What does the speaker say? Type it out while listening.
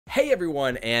Hey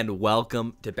everyone, and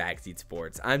welcome to Backseat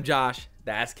Sports. I'm Josh,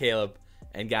 that's Caleb,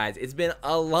 and guys, it's been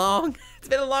a long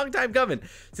time coming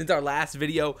since our last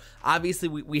video. Obviously,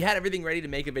 we had everything ready to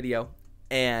make a video,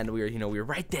 and we were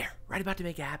right there, right about to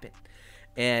make it happen.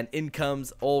 And in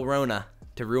comes old Rona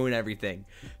to ruin everything.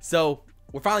 So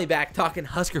we're finally back talking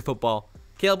Husker football.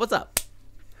 Caleb, what's up?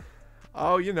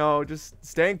 Oh, just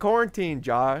stay in quarantine,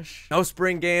 Josh. No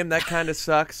spring game. That kind of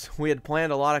sucks. We had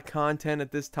planned a lot of content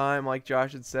at this time, like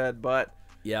Josh had said, but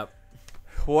yep.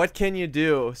 What can you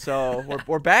do? So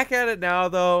we're back at it now,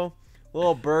 though. A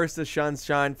little burst of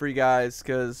sunshine for you guys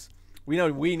because we know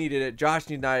we needed it. Josh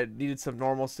and I needed some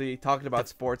normalcy talking about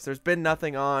sports. There's been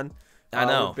nothing on. I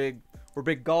know. We're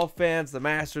big golf fans. The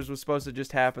Masters was supposed to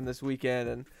just happen this weekend,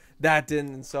 and that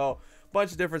didn't. And so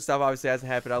bunch of different stuff obviously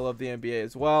hasn't happened. I love the NBA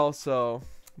as well, so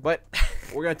but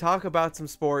we're gonna talk about some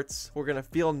sports. We're gonna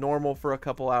feel normal for a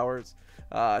couple hours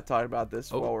talking about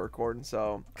this while we're recording.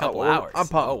 So couple hours. I'm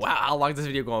pumped. Oh wow, how long is this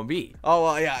video gonna be? Oh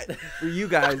well, yeah, for you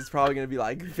guys it's probably gonna be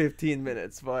like 15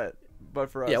 minutes, but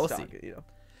for us, yeah, we'll see.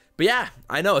 But yeah,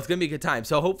 I know it's gonna be a good time.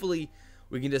 So hopefully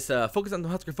we can just focus on the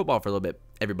Husker football for a little bit,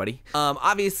 everybody.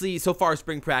 Obviously, so far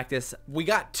spring practice, we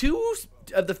got 2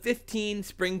 of the 15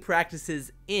 spring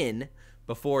practices in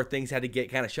before things had to get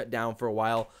kind of shut down for a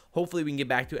while. Hopefully we can get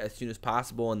back to it as soon as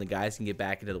possible and the guys can get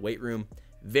back into the weight room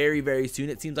very, very soon.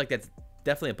 It seems like that's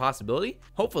definitely a possibility.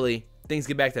 Hopefully things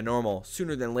get back to normal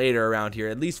sooner than later around here,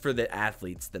 at least for the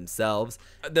athletes themselves.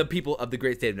 The people of the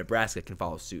great state of Nebraska can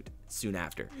follow suit soon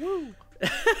after. Woo.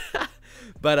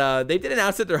 But they did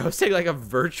announce that they're hosting like a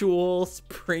virtual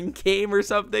spring game or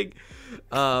something.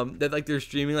 That like they're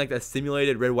streaming like a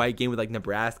simulated red-white game with like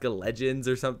Nebraska legends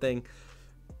or something.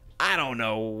 I don't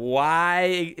know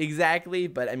why exactly,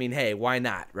 but I mean, hey, why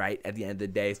not, right? At the end of the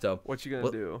day, so what you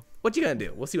gonna do? What you gonna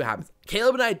do? We'll see what happens.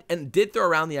 Caleb and I did throw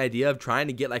around the idea of trying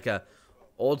to get like a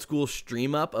old school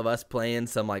stream up of us playing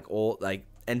some like old like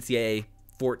NCAA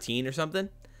 14 or something.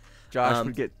 Josh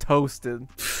would get toasted.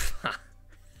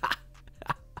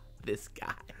 This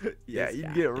guy. Yeah,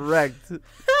 you'd get wrecked.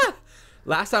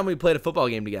 Last time we played a football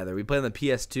game together, we played on the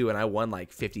PS2, and I won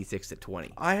like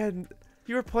 56-20.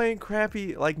 You were playing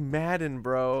crappy like Madden,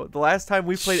 bro. The last time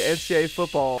we played NCAA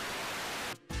football.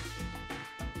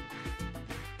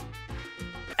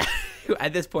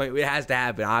 At this point, it has to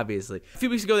happen, obviously. A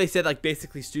few weeks ago, they said like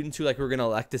basically students who like were gonna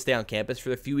elect to stay on campus for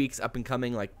the few weeks up and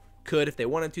coming like could if they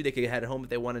wanted to. They could head home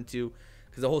if they wanted to,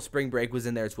 because the whole spring break was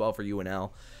in there as well for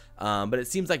UNL. But it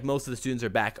seems like most of the students are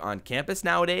back on campus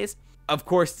nowadays. Of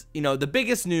course, the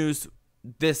biggest news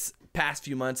this past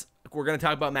few months, we're going to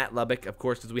talk about Matt Lubick, of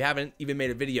course, because we haven't even made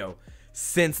a video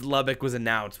since Lubick was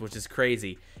announced, which is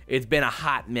crazy. It's been a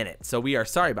hot minute, so we are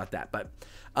sorry about that. But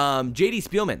JD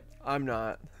Spielman. I'm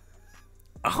not.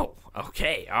 Oh,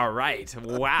 okay. All right.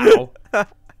 Wow.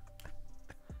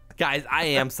 Guys, I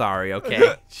am sorry,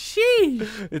 okay?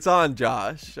 Sheesh. It's on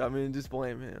Josh. I mean, just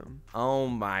blame him. Oh,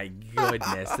 my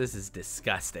goodness. This is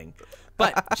disgusting.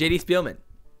 But JD Spielman,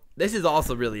 this is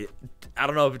also really, I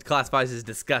don't know if it classifies as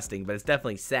disgusting, but it's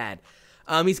definitely sad.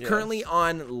 He's currently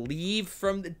on leave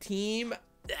from the team.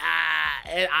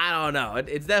 I don't know.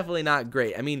 It's definitely not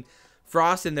great. I mean,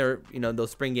 Frost in their, those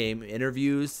spring game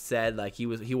interviews said like he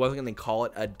wasn't going to call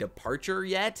it a departure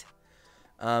yet.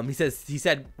 He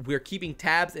said we're keeping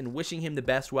tabs and wishing him the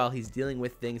best while he's dealing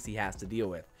with things he has to deal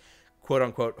with, quote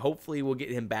unquote. Hopefully we'll get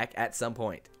him back at some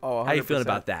point. Oh, 100%. How you feeling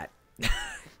about that?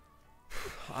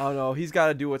 I don't know. He's got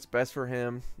to do what's best for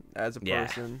him as a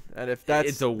person, and if that's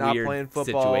it's a not weird playing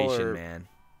football situation, or man.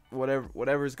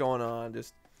 whatever's going on,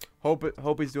 just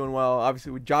hope he's doing well.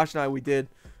 Obviously, with Josh and I, we did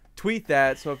tweet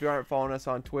that. So if you aren't following us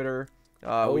on Twitter,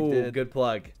 we did. Good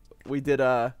plug. We did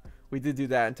do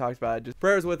that and talked about it. Just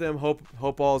prayers with him.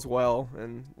 Hope all's well,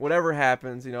 and whatever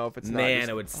happens, if it's not,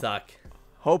 it would suck.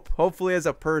 Hopefully, as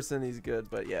a person, he's good.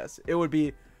 But yes, it would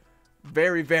be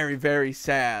very, very, very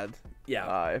sad.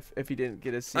 Yeah. If he didn't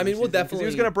get his season. I mean, we'll definitely. He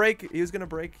was gonna break. He's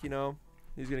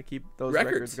gonna keep those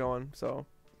records going. So.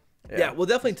 Yeah, we'll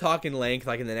definitely talk in length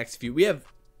like in the next few. We have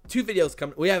 2 videos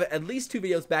coming. We have at least 2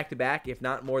 videos back to back, if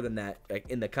not more than that, like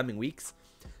in the coming weeks.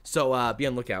 So be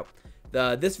on lookout.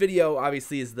 This video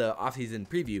obviously is the offseason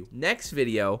preview. Next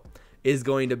video is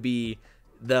going to be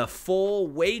the full,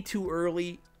 way too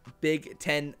early Big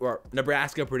Ten or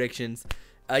Nebraska predictions.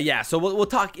 Yeah, so we'll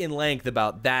talk in length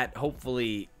about that.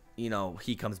 Hopefully,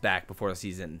 he comes back before the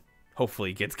season.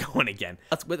 Hopefully, gets going again.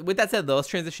 With that said, though, let's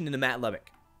transition into Matt Lubick.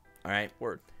 All right,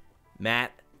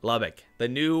 Matt Lubick, the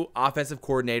new offensive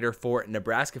coordinator for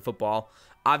Nebraska football.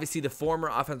 Obviously, the former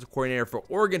offensive coordinator for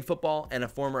Oregon football and a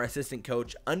former assistant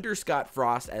coach under Scott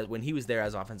Frost when he was there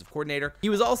as offensive coordinator. He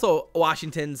was also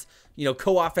Washington's,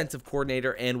 co-offensive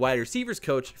coordinator and wide receivers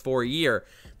coach for a year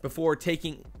before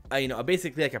taking,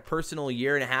 basically like a personal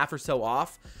year and a half or so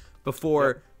off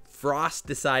before Frost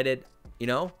decided,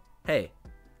 hey,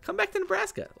 come back to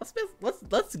Nebraska.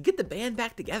 Let's get the band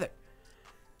back together.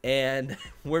 And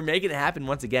we're making it happen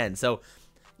once again. So,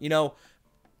 Caleb,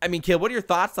 what are your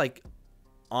thoughts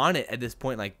on it at this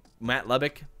point? Like Matt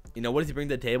Lubick, what does he bring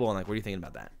to the table, and what are you thinking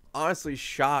about that? Honestly,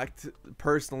 shocked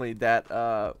personally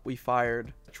that we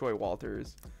fired Troy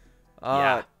Walters.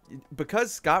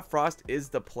 Because Scott Frost is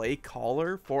the play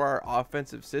caller for our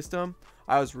offensive system,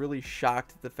 I was really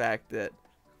shocked at the fact that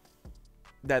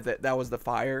was the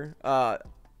fire.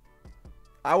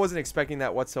 I wasn't expecting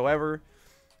that whatsoever,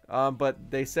 but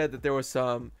they said that there was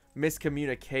some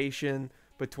miscommunication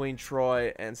between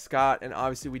Troy and Scott, and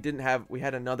obviously we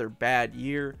had another bad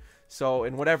year. So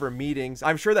in whatever meetings,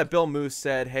 I'm sure that Bill Moose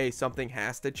said, hey, something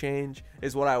has to change,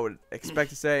 is what I would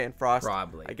expect to say. And Frost,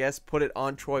 probably, I guess, put it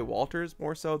on Troy Walters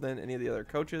more so than any of the other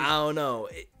coaches. I don't know.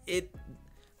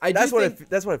 That's what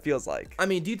it feels like.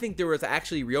 Do you think there was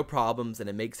actually real problems and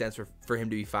it makes sense for him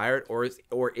to be fired, or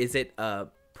is it a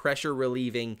pressure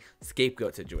relieving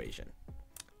scapegoat situation?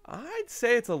 I'd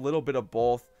say it's a little bit of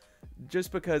both.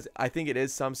 Just because I think it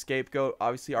is some scapegoat.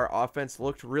 Obviously, our offense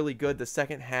looked really good the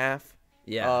second half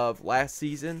of last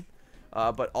season.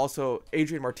 But also,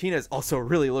 Adrian Martinez also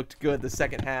really looked good the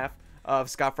second half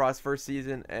of Scott Frost's first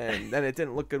season. And then it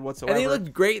didn't look good whatsoever. And he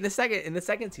looked great in the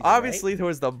second season. Obviously, right? There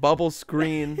was the bubble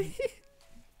screen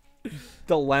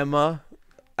dilemma.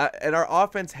 And our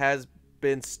offense has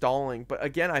been stalling. But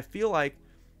again, I feel like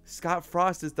Scott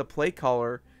Frost is the play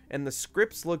caller. And the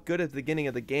scripts look good at the beginning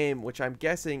of the game, which I'm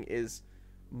guessing is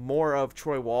more of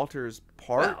Troy Walters'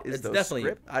 part. Well, it's definitely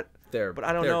script. But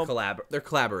I don't know. They're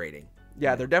collaborating.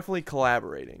 Yeah, they're definitely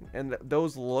collaborating, and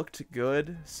those looked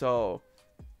good. So,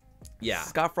 yeah,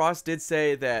 Scott Frost did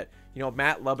say that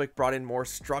Matt Lubick brought in more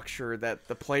structure, that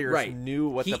the players knew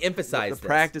what the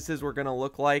practices were going to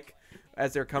look like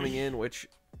as they're coming in. Which,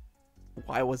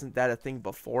 why wasn't that a thing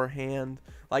beforehand?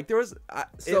 There was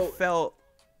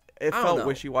It felt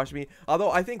wishy-washy to me.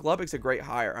 Although I think Lubick's a great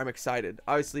hire. I'm excited.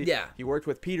 Obviously, he worked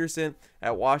with Peterson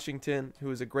at Washington, who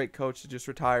is a great coach that just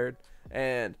retired.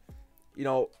 And,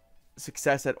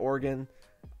 success at Oregon.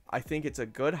 I think it's a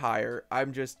good hire.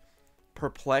 I'm just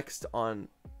perplexed on,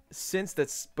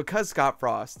 because Scott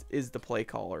Frost is the play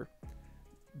caller,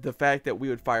 the fact that we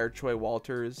would fire Troy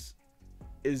Walters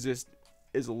is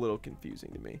a little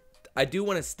confusing to me. I do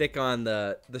want to stick on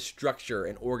the structure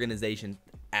and organization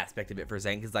aspect of it for a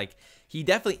second, because he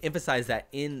definitely emphasized that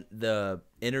in the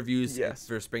interviews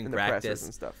for spring practice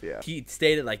and stuff. He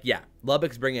stated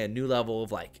Lubick's bringing a new level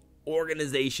of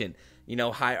organization,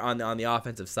 high on the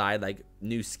offensive side,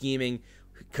 new scheming,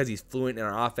 because he's fluent in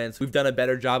our offense. We've done a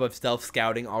better job of stealth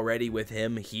scouting already with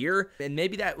him here, and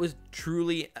maybe that was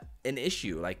truly an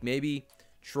issue. Maybe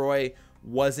Troy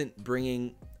wasn't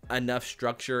bringing enough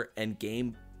structure and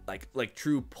game, like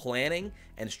true planning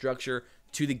and structure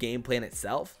to the game plan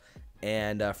itself,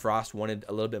 and Frost wanted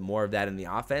a little bit more of that in the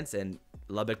offense, and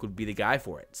Lubick would be the guy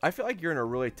for it. I feel like you're in a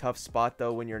really tough spot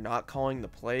though when you're not calling the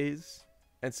plays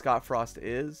and Scott Frost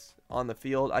is on the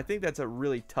field. I think that's a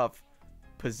really tough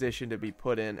position to be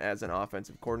put in as an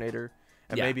offensive coordinator,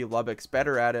 and maybe Lubick's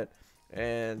better at it.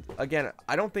 And again,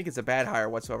 I don't think it's a bad hire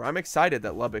whatsoever. I'm excited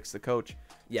that Lubick's the coach.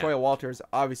 Troy Walters,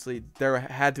 obviously there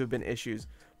had to have been issues,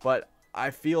 but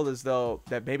I feel as though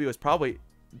that maybe it was probably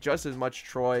just as much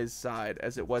Troy's side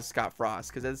as it was Scott Frost,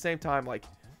 because at the same time,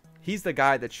 he's the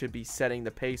guy that should be setting the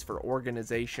pace for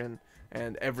organization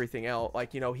and everything else.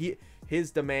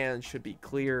 His demands should be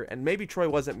clear, and maybe Troy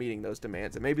wasn't meeting those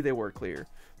demands, and maybe they were clear,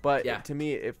 but to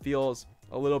me it feels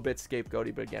a little bit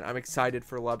scapegoaty. But again, I'm excited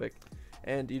for Lubick,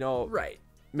 and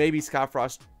maybe Scott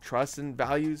Frost trusts and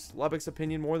values Lubick's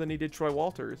opinion more than he did Troy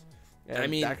Walters, and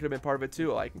that could have been part of it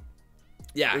too.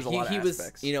 He was,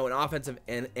 an offensive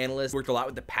analyst, worked a lot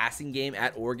with the passing game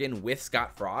at Oregon with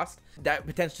Scott Frost. That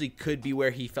potentially could be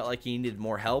where he felt like he needed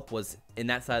more help, was in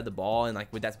that side of the ball and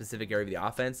with that specific area of the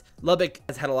offense. Lubick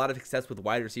has had a lot of success with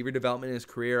wide receiver development in his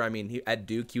career. At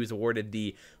Duke, he was awarded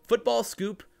the Football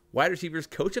Scoop Wide Receivers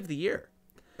Coach of the Year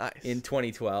in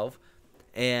 2012.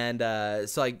 And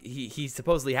he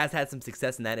supposedly has had some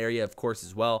success in that area, of course,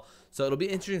 as well. So it'll be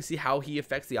interesting to see how he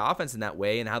affects the offense in that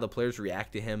way and how the players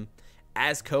react to him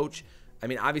as coach.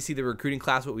 Obviously the recruiting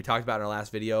class, what we talked about in our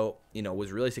last video,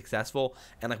 was really successful,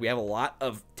 and we have a lot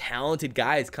of talented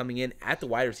guys coming in at the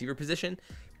wide receiver position.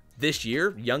 this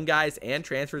year, young guys and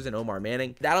transfers in Omar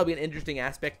Manning. That'll be an interesting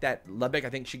aspect that Lubick, I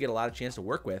think, should get a lot of chance to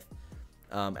work with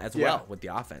as well with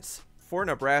the offense. For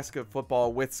Nebraska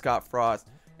football with Scott Frost,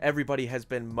 everybody has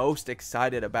been most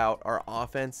excited about our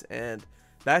offense, and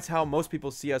that's how most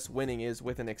people see us winning, is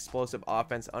with an explosive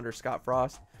offense under Scott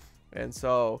Frost. And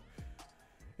so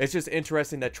it's just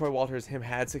interesting that Troy Walters, him,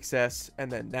 had success,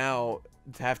 and then now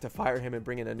to have to fire him and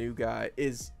bring in a new guy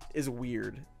is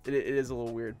weird. It is a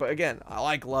little weird. But again, I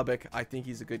like Lubick. I think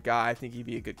he's a good guy. I think he'd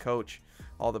be a good coach.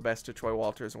 All the best to Troy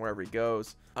Walters and wherever he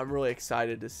goes. I'm really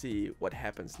excited to see what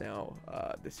happens now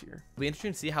this year. It'll be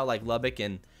interesting to see how like Lubick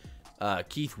and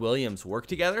Keith Williams work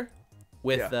together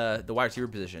with the wide receiver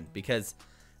position, because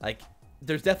like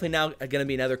there's definitely now going to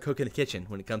be another cook in the kitchen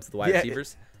when it comes to the wide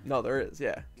receivers. No, there is,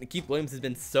 yeah. Keith Williams has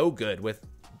been so good with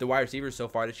the wide receivers so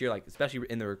far this year, like especially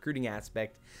in the recruiting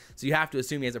aspect. So you have to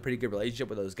assume he has a pretty good relationship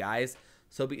with those guys.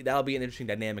 So that'll be an interesting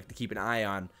dynamic to keep an eye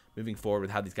on moving forward with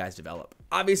how these guys develop.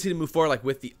 Obviously, to move forward, like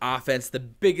with the offense, the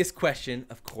biggest question,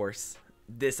 of course,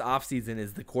 this offseason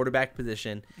is the quarterback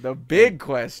position. The big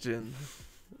question.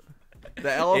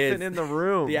 The elephant in the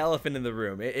room. The elephant in the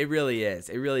room. It really is.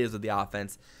 It really is with the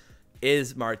offense.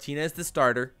 Is Martinez the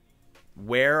starter?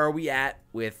 Where are we at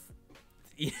with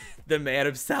the man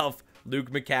himself, Luke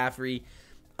McCaffrey?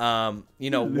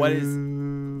 What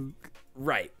is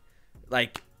right?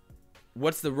 Like,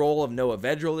 what's the role of Noah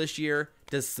Vedral this year?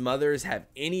 Does Smothers have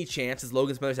any chance? Does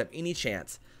Logan Smothers have any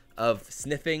chance of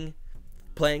sniffing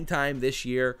playing time this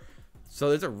year? So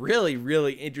there's a really,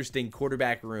 really interesting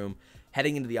quarterback room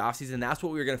heading into the offseason. That's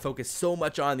what we were going to focus so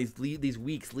much on these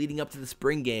weeks leading up to the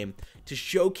spring game, to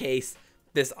showcase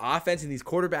this offense and these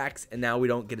quarterbacks, and now we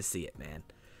don't get to see it, man.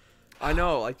 I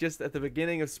know, like just at the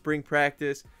beginning of spring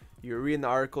practice, you were reading the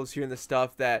articles, hearing the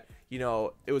stuff that,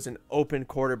 it was an open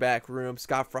quarterback room.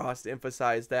 Scott Frost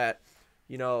emphasized that,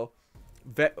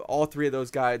 all three of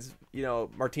those guys,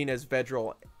 Martinez,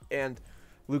 Vedral, and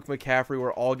Luke McCaffrey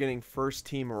were all getting first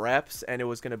team reps, and it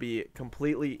was going to be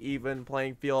completely even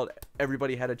playing field.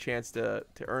 Everybody had a chance to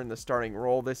earn the starting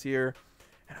role this year.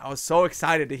 And I was so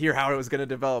excited to hear how it was going to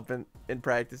develop in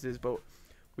practices, but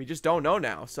we just don't know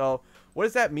now. So what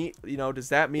does that mean? Does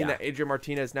that mean that Adrian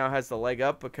Martinez now has the leg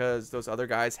up because those other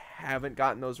guys haven't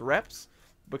gotten those reps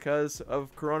because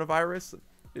of coronavirus?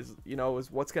 Is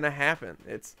what's going to happen?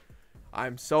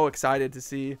 I'm so excited to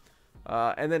see.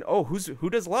 And then, who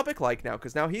does Lubick like now?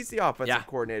 Because now he's the offensive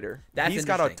coordinator. He's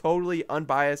got a totally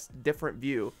unbiased, different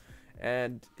view,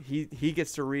 and he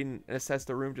gets to read and assess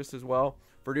the room just as well.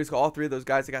 Verduzco, all three of those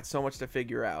guys, they got so much to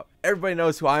figure out. Everybody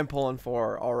knows who I'm pulling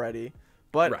for already.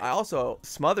 But I also,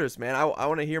 Smothers, man, I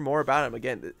want to hear more about him.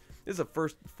 Again, this is a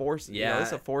this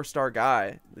is a 4-star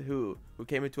guy who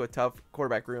came into a tough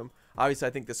quarterback room. Obviously,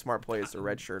 I think the smart play is to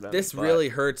redshirt him. This really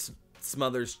hurts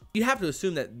Smothers. You have to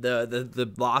assume that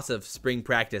the loss of spring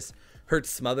practice hurts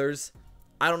Smothers.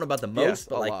 I don't know about the most,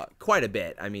 but like quite a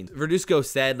bit. I mean, Verduzco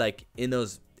said like in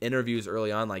those interviews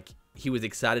early on, like he was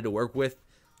excited to work with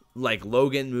like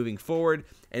Logan moving forward,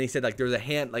 and he said like there was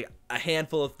a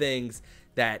handful of things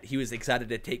that he was excited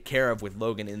to take care of with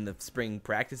Logan in the spring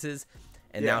practices,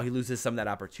 and now he loses some of that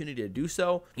opportunity to do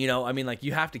so. I mean, like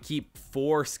you have to keep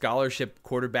 4 scholarship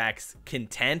quarterbacks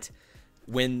content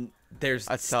when there's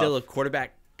still a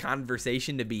quarterback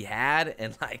conversation to be had,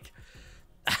 and like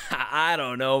I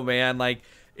don't know, man. Like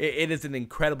it is an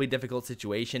incredibly difficult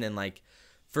situation, and like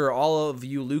for all of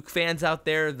you Luke fans out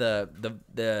there,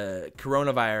 the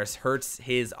coronavirus hurts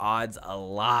his odds a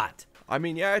lot. I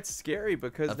mean, yeah, it's scary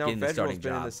because now Vedral's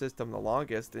been in the system the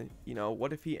longest, and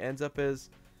what if he ends up as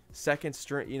second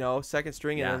string,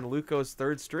 and then Luke goes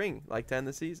third string like to end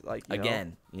the season, like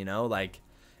again, like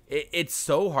it's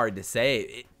so hard to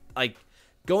say. Like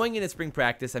going into spring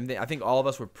practice, I think all of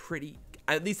us were pretty,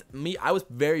 at least me, I was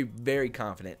very, very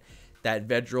confident that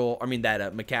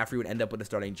McCaffrey would end up with a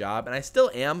starting job, and I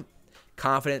still am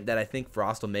confident that I think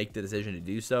Frost will make the decision to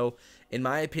do so. In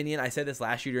my opinion, I said this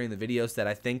last year during the videos that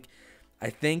I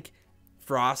think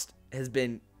Frost has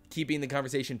been keeping the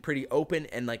conversation pretty open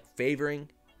and like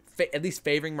at least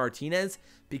favoring Martinez,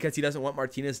 because he doesn't want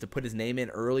Martinez to put his name in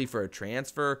early for a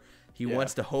transfer. He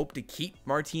wants to hope to keep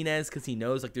Martinez because he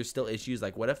knows like there's still issues.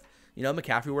 Like what if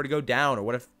McCaffrey were to go down, or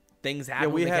what if things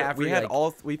happen with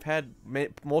McCaffrey? We've had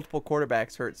multiple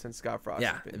quarterbacks hurt since Scott Frost.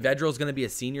 Yeah, Vedral's going to be a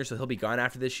senior, so he'll be gone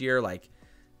after this year. Like,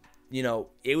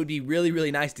 it would be really,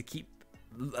 really nice to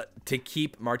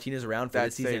keep Martinez around for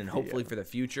this season and hopefully for the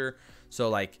future. So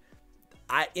like,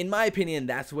 in my opinion,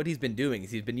 that's what he's been doing.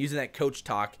 Is he's been using that coach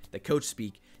talk, the coach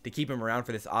speak, to keep him around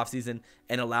for this offseason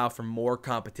and allow for more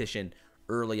competition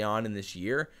early on in this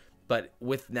year. But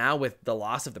with the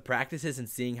loss of the practices and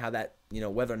seeing how that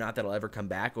whether or not that'll ever come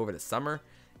back over the summer,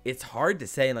 it's hard to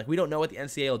say. And like, we don't know what the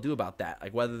NCAA will do about that.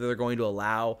 Like, whether they're going to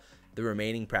allow the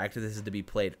remaining practices to be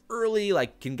played early.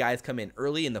 Like, can guys come in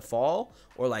early in the fall,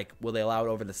 or like, will they allow it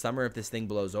over the summer if this thing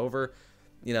blows over?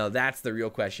 That's the real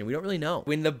question. We don't really know.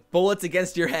 When the bullet's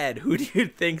against your head, who do you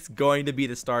think's going to be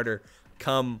the starter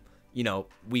come,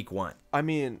 week 1? I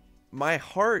mean, my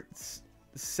heart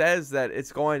says that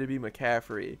it's going to be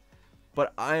McCaffrey,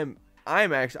 but I'm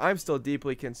still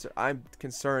deeply concerned. I'm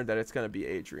concerned that it's going to be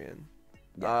Adrian.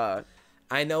 Yeah.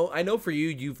 I know for you,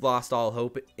 you've lost all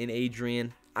hope in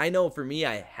Adrian. I know for me,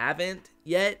 I haven't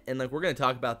yet. And like, we're going to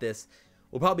talk about this.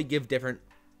 We'll probably give different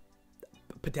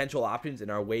potential options in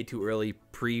our way too early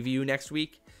preview next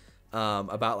week,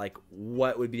 about like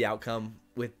what would be the outcome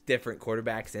with different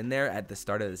quarterbacks in there at the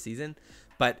start of the season.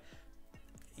 But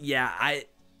yeah,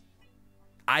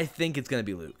 I think it's going to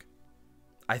be Luke.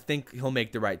 I think he'll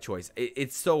make the right choice.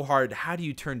 It's so hard. How do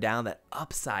you turn down that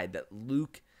upside that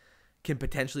Luke can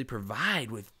potentially provide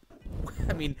with,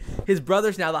 I mean, his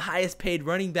brother's now the highest paid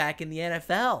running back in the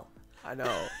NFL. I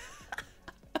know.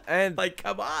 And like,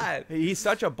 come on. He's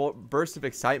such a burst of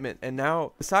excitement. And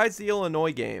now, besides the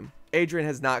Illinois game, Adrian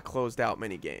has not closed out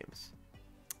many games.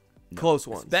 No, close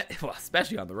ones.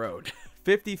 Especially on the road.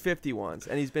 50-50 ones.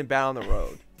 And he's been bad on the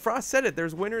road. Frost said it.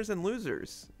 There's winners and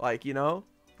losers. Like,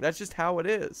 that's just how it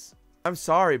is. I'm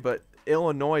sorry, but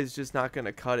Illinois is just not going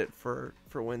to cut it for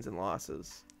wins and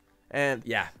losses. And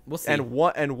yeah, we'll see. And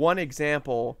one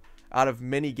example out of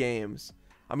many games.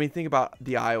 I mean, think about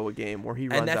the Iowa game where he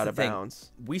runs out of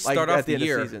bounds. We start off the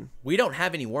year. We don't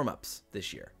have any warm-ups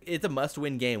this year. It's a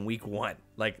must-win game week 1.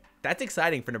 Like, that's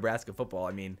exciting for Nebraska football.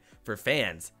 I mean, for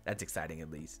fans, that's exciting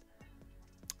at least.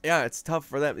 Yeah, it's tough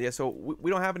for them. Yeah, so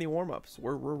we don't have any warm-ups.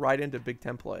 We're right into Big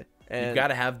Ten play. And you've got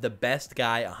to have the best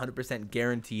guy 100%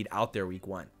 guaranteed out there week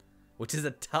 1, which is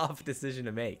a tough decision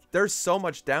to make. There's so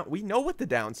much down. We know what the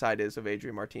downside is of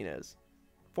Adrian Martinez.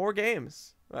 4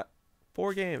 games.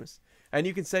 4 games. And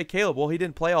you can say, Caleb, well, he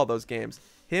didn't play all those games.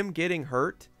 Him getting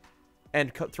hurt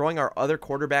and throwing our other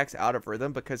quarterbacks out of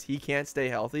rhythm because he can't stay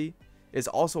healthy is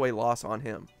also a loss on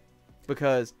him,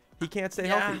 because he can't stay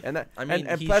healthy. And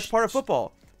that's part of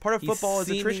football. Part of football is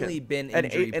attrition. Been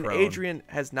injury and Adrian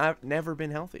has never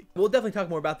been healthy. We'll definitely talk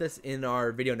more about this in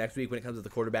our video next week when it comes to the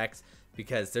quarterbacks,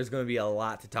 because there's going to be a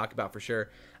lot to talk about for sure.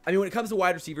 I mean, when it comes to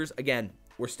wide receivers, again,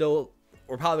 we're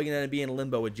probably going to be in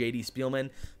limbo with J.D. Spielman,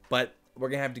 but we're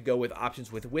going to have to go with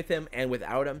options with him and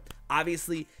without him.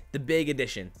 Obviously, the big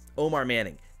addition, Omar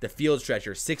Manning, the field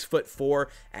stretcher, 6'4",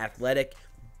 athletic,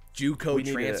 JUCO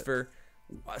transfer,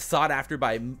 sought after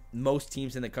by most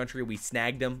teams in the country. We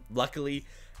snagged him, luckily.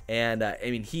 And, I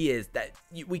mean,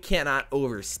 we cannot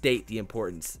overstate the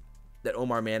importance that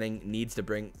Omar Manning needs to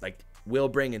bring, will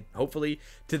bring, and hopefully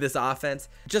to this offense.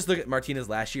 Just look at Martinez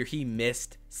last year. He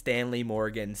missed Stanley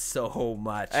Morgan so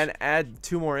much. And add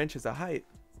 2 more inches of height.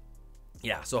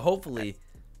 Yeah, so hopefully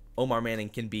Omar Manning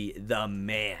can be the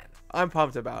man. I'm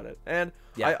pumped about it. And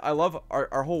yeah. I love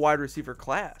our whole wide receiver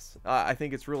class. I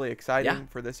think it's really exciting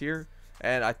for this year.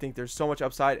 And I think there's so much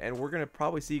upside. And we're going to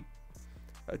probably see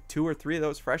 2 or 3 of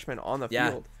those freshmen on the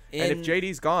field. And if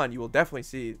JD's gone, you will definitely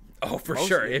see. Oh, for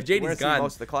sure. If JD's gone,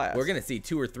 most of the class. We're going to see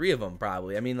 2 or 3 of them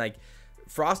probably. I mean, like,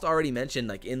 Frost already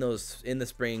mentioned, in the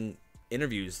spring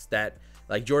interviews, that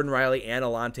Jordan Riley and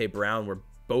Alante Brown were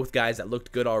both guys that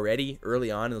looked good already early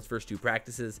on in those first 2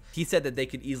 practices. He said that they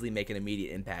could easily make an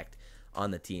immediate impact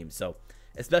on the team. So,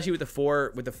 especially with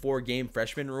the 4 game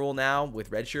freshman rule now with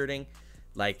redshirting,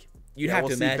 you'd have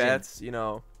to imagine bets,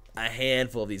 a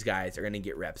handful of these guys are going to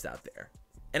get reps out there.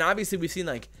 And obviously, we've seen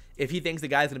if he thinks the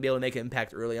guy's going to be able to make an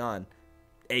impact early on,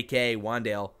 AK,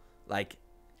 Wandale,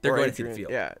 they're going to see the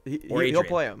field. Yeah, he'll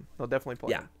play him. He'll definitely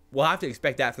play him. We'll have to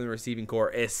expect that from the receiving core,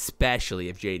 especially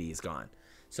if JD is gone.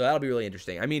 So that'll be really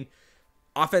interesting. I mean,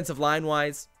 offensive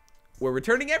line-wise, we're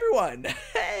returning everyone.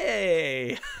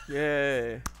 Hey!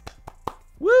 Yay.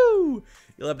 Woo!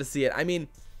 You'll have to see it. I mean,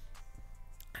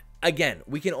 again,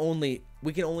 we can only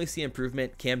see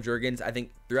improvement. Cam Jurgens, I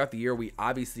think throughout the year, we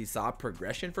obviously saw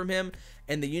progression from him,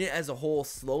 and the unit as a whole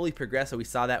slowly progressed. So we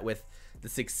saw that with the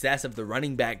success of the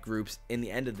running back groups in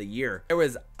the end of the year. There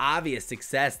was obvious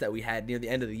success that we had near the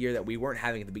end of the year that we weren't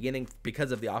having at the beginning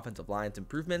because of the offensive line's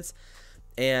improvements.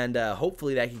 And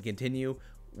hopefully that can continue.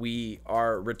 We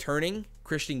are returning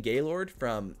Christian Gaylord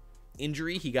from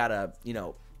injury. He got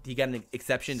an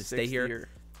exception to stay here,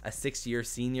 a 6-year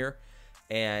senior.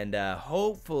 And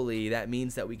hopefully that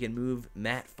means that we can move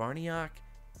Matt Farniok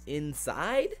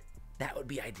inside. That would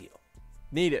be ideal.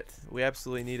 Need it. We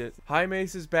absolutely need it. High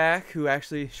Mace is back, who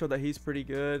actually showed that he's pretty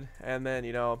good. And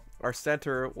then, our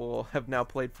center will have now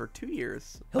played for 2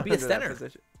 years. He'll be a center.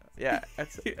 Yeah,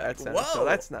 that's Whoa. so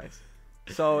that's nice.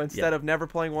 So instead of never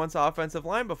playing once offensive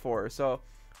line before, so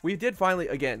we did finally,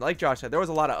 again, like Josh said, there was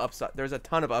a lot of upside. There's a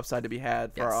ton of upside to be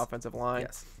had for our offensive line.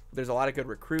 Yes. There's a lot of good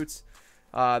recruits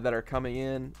that are coming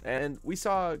in, and we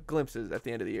saw glimpses at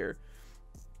the end of the year.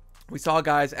 We saw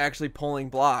guys actually pulling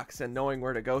blocks and knowing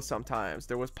where to go sometimes.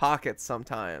 There was pockets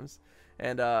sometimes,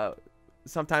 and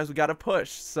sometimes we got to push,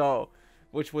 so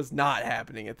which was not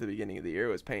happening at the beginning of the year.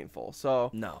 It was painful. So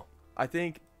No. I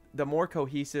think the more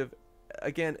cohesive,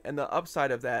 again, and the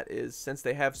upside of that is since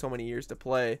they have so many years to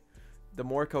play, the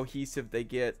more cohesive they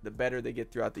get, the better they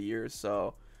get throughout the years.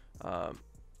 So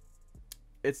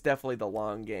it's definitely the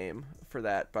long game for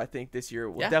that. But I think this year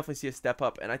we'll definitely see a step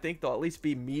up, and I think they'll at least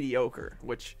be mediocre,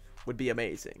 which would be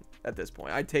amazing at this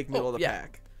point. I'd take middle of the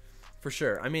pack. For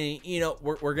sure. I mean, you know,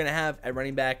 we're going to have at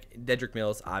running back Dedrick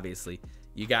Mills, obviously.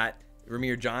 You got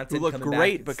Ramir Johnson. Who looked coming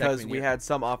great back because we had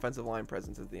some offensive line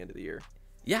presence at the end of the year.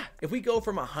 Yeah. If we go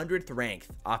from 100th ranked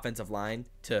offensive line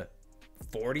to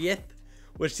 40th,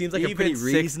 which seems like a pretty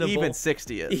reasonable. Even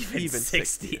 60th. Even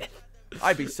 60th.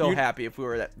 I'd be so happy if we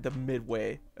were at the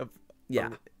midway of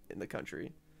in the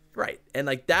country. Right. And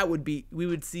like that would be, we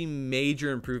would see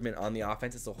major improvement on the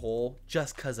offense as a whole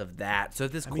just because of that. So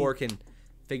if this core can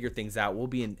figure things out, we'll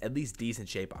be in at least decent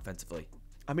shape offensively.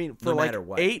 I mean, for like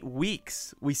 8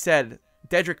 weeks, we said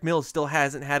Dedrick Mills still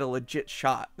hasn't had a legit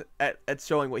shot at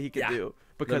showing what he could do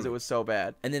because it was so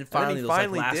bad. And then finally, he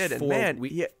finally did, and man,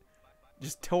 he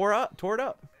just tore it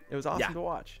up. It was awesome to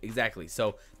watch. Exactly.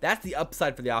 So that's the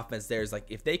upside for the offense there is like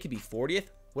if they could be 40th,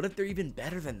 what if they're even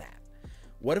better than that?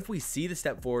 What if we see the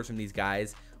step forwards from these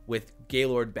guys with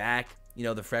Gaylord back, you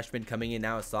know, the freshmen coming in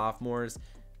now as sophomores?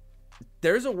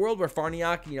 There's a world where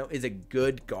Farniok, you know, is a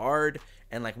good guard,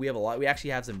 and like we actually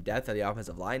have some depth at the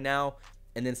offensive line now,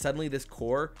 and then suddenly this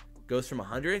core goes from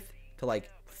 100th to like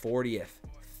 40th,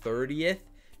 30th,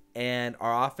 and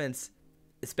our offense,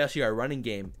 especially our running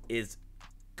game, is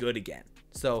good again.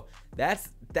 So that's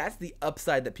the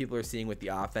upside that people are seeing with the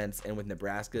offense and with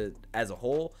Nebraska as a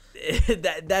whole.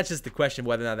 That's just the question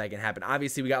whether or not that can happen.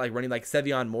 Obviously, we got like running like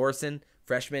Sevion Morrison,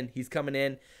 freshman. He's coming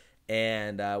in,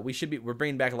 and we're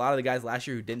bringing back a lot of the guys last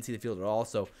year who didn't see the field at all.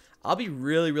 So I'll be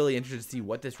really, really interested to see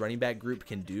what this running back group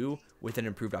can do with an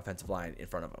improved offensive line in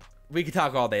front of them. We could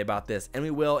talk all day about this, and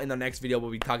we will in the next video.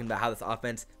 We'll be talking about how this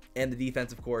offense and the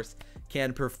defense, of course,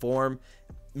 can perform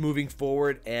moving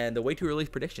forward, and the way too early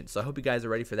predictions. So I hope you guys are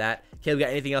ready for that. Caleb,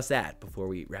 got anything else to add before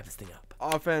we wrap this thing up?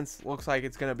 Offense looks like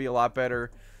it's going to be a lot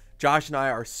better. Josh and I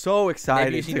are so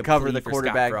excited to cover the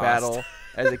quarterback battle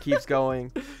as it keeps going.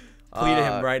 Plead to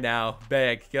him right now.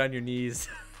 Beg, get on your knees.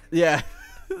 Yeah.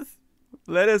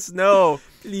 Let us know.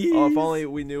 Please. Oh, if only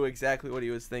we knew exactly what he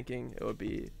was thinking, it'd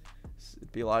be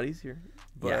a lot easier.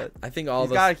 But yeah, I think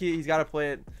he's got to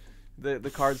play it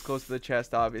the cards close to the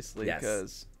chest, obviously,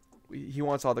 because he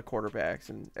wants all the quarterbacks,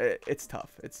 and it's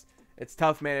tough. It's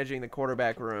tough managing the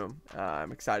quarterback room.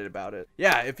 I'm excited about it.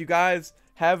 Yeah, if you guys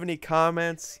have any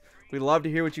comments, we'd love to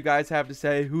hear what you guys have to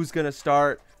say. Who's going to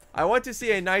start? I want to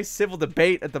see a nice civil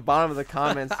debate at the bottom of the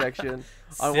comments section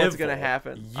on what's going to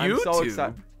happen. I'm so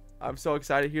excited. I'm so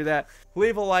excited to hear that.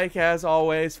 Leave a like as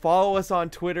always. Follow us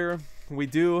on Twitter. We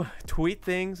do tweet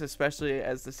things, especially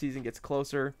as the season gets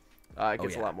closer. It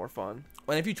gets a lot more fun.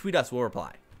 And if you tweet us, we'll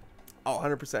reply. Oh,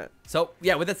 100%. So,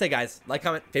 yeah, with that said, guys, like,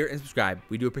 comment, favorite, and subscribe.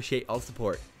 We do appreciate all the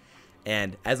support.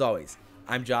 And, as always,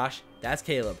 I'm Josh. That's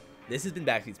Caleb. This has been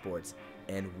Backseat Sports,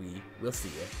 and we will see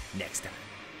you next time.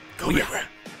 Go Beaver!